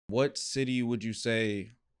What city would you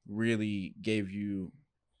say really gave you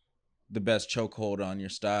the best chokehold on your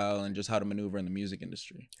style and just how to maneuver in the music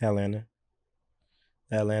industry? Atlanta.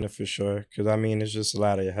 Atlanta for sure. Because, I mean, it's just a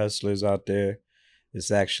lot of hustlers out there.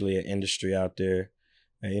 It's actually an industry out there.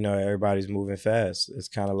 And, everybody's moving fast. It's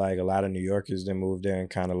kind of like a lot of New Yorkers that moved there and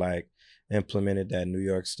kind of like implemented that New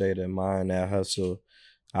York state of mind, that hustle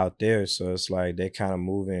out there. So it's like they kind of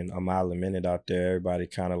moving a mile a minute out there. Everybody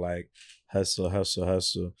kind of like hustle, hustle,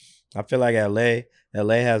 hustle. I feel like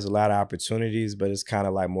LA has a lot of opportunities, but it's kind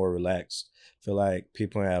of like more relaxed. I feel like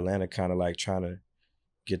people in Atlanta kind of like trying to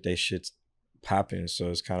get their shit popping. So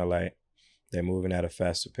it's kind of like they're moving at a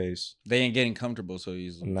faster pace. They ain't getting comfortable so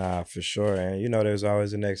easily. Nah, for sure. And there's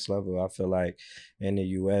always the next level. I feel like in the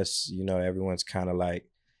US, everyone's kind of like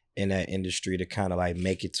in that industry to kind of like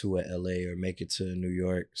make it to a LA or make it to New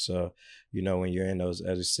York. So, when you're in those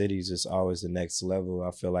other cities, it's always the next level.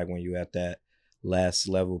 I feel like when you're at that last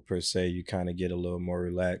level per se, you kind of get a little more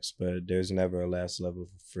relaxed, but there's never a last level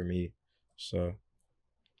for me. So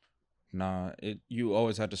Nah, you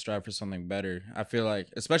always have to strive for something better. I feel like,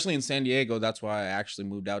 especially in San Diego, that's why I actually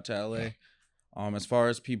moved out to LA. As far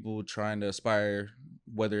as people trying to aspire,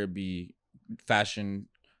 whether it be fashion,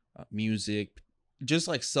 music, just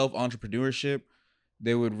like self entrepreneurship,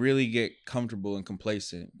 they would really get comfortable and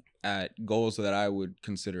complacent at goals that I would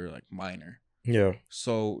consider like minor. yeah.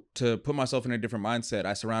 So to put myself in a different mindset,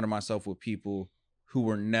 I surrounded myself with people who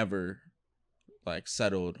were never like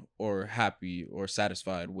settled or happy or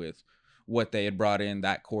satisfied with what they had brought in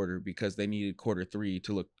that quarter because they needed quarter three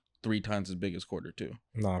to look three times as big as quarter two.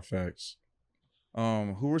 Nah, facts.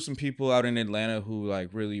 Who were some people out in Atlanta who like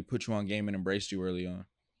really put you on game and embraced you early on?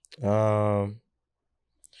 Um,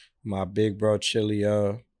 my big bro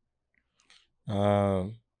Chilio,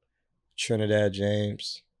 um, Trinidad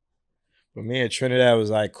James. But me and Trinidad was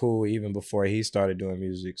like cool even before he started doing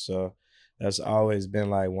music. So that's always been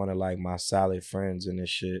like one of like my solid friends in this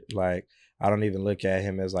shit. Like I don't even look at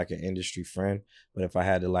him as like an industry friend. But if I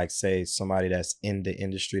had to like say somebody that's in the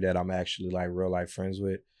industry that I'm actually like real life friends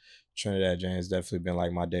with, Trinidad James definitely been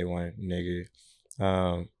like my day one nigga.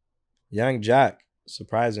 Um, Young Joc,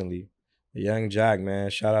 surprisingly. Young Joc, man.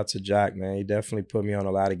 Shout out to Joc, man. He definitely put me on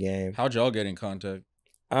a lot of game. How'd y'all get in contact?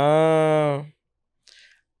 Um,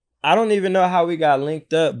 I don't even know how we got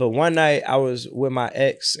linked up, but one night I was with my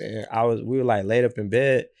ex and we were like laid up in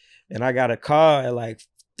bed and I got a call at like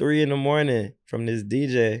 3 in the morning from this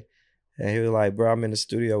DJ. And he was like, bro, I'm in the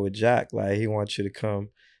studio with Joc. Like, he wants you to come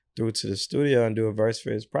through to the studio and do a verse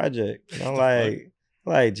for his project. And I'm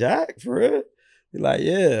like, Joc, for real? He's like,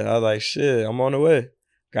 yeah. I was like, shit, I'm on the way.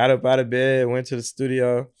 Got up out of bed, went to the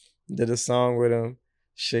studio, did a song with him.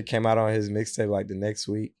 Shit came out on his mixtape like the next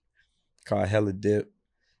week called Hella Dip.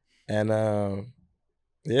 And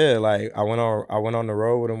yeah, like I went on the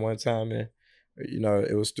road with him one time and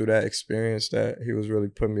it was through that experience that he was really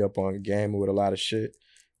putting me up on game with a lot of shit.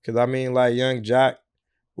 Cause I mean like Young Joc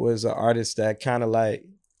was an artist that kind of like,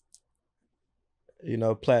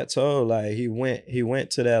 plateaued. Like he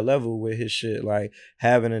went to that level with his shit, like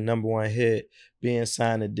having a number 1 hit, being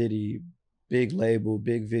signed to Diddy, big label,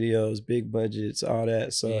 big videos, big budgets, all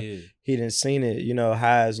that. So Yeah. he didn't seen it,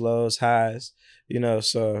 highs, lows, highs,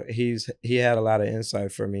 so he had a lot of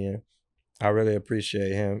insight for me. And I really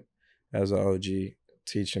appreciate him as an OG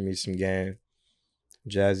teaching me some game.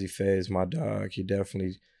 Jazzy Faze, my dog, he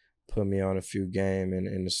definitely put me on a few game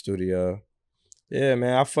in the studio. Yeah,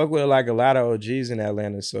 man, I fuck with like a lot of OGs in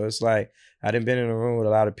Atlanta. So it's like I done been in a room with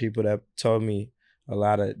a lot of people that told me a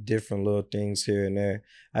lot of different little things here and there.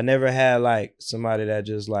 I never had like somebody that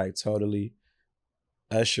just like totally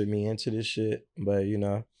ushered me into this shit. But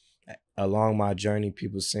along my journey,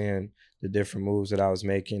 people seeing the different moves that I was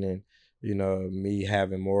making and, me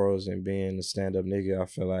having morals and being a stand-up nigga, I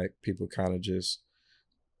feel like people kind of just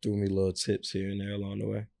threw me little tips here and there along the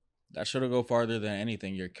way. That should go farther than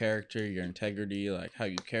anything. Your character, your integrity, like how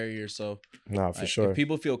you carry yourself. Nah, for Like if sure.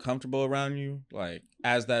 people feel comfortable around you, like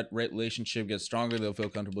as that relationship gets stronger, they'll feel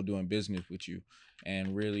comfortable doing business with you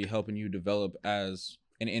and really helping you develop as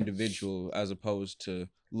an individual as opposed to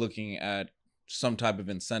looking at some type of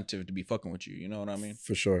incentive to be fucking with you. You know what I mean?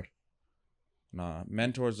 For sure. Nah,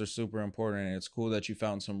 mentors are super important and it's cool that you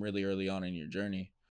found some really early on in your journey.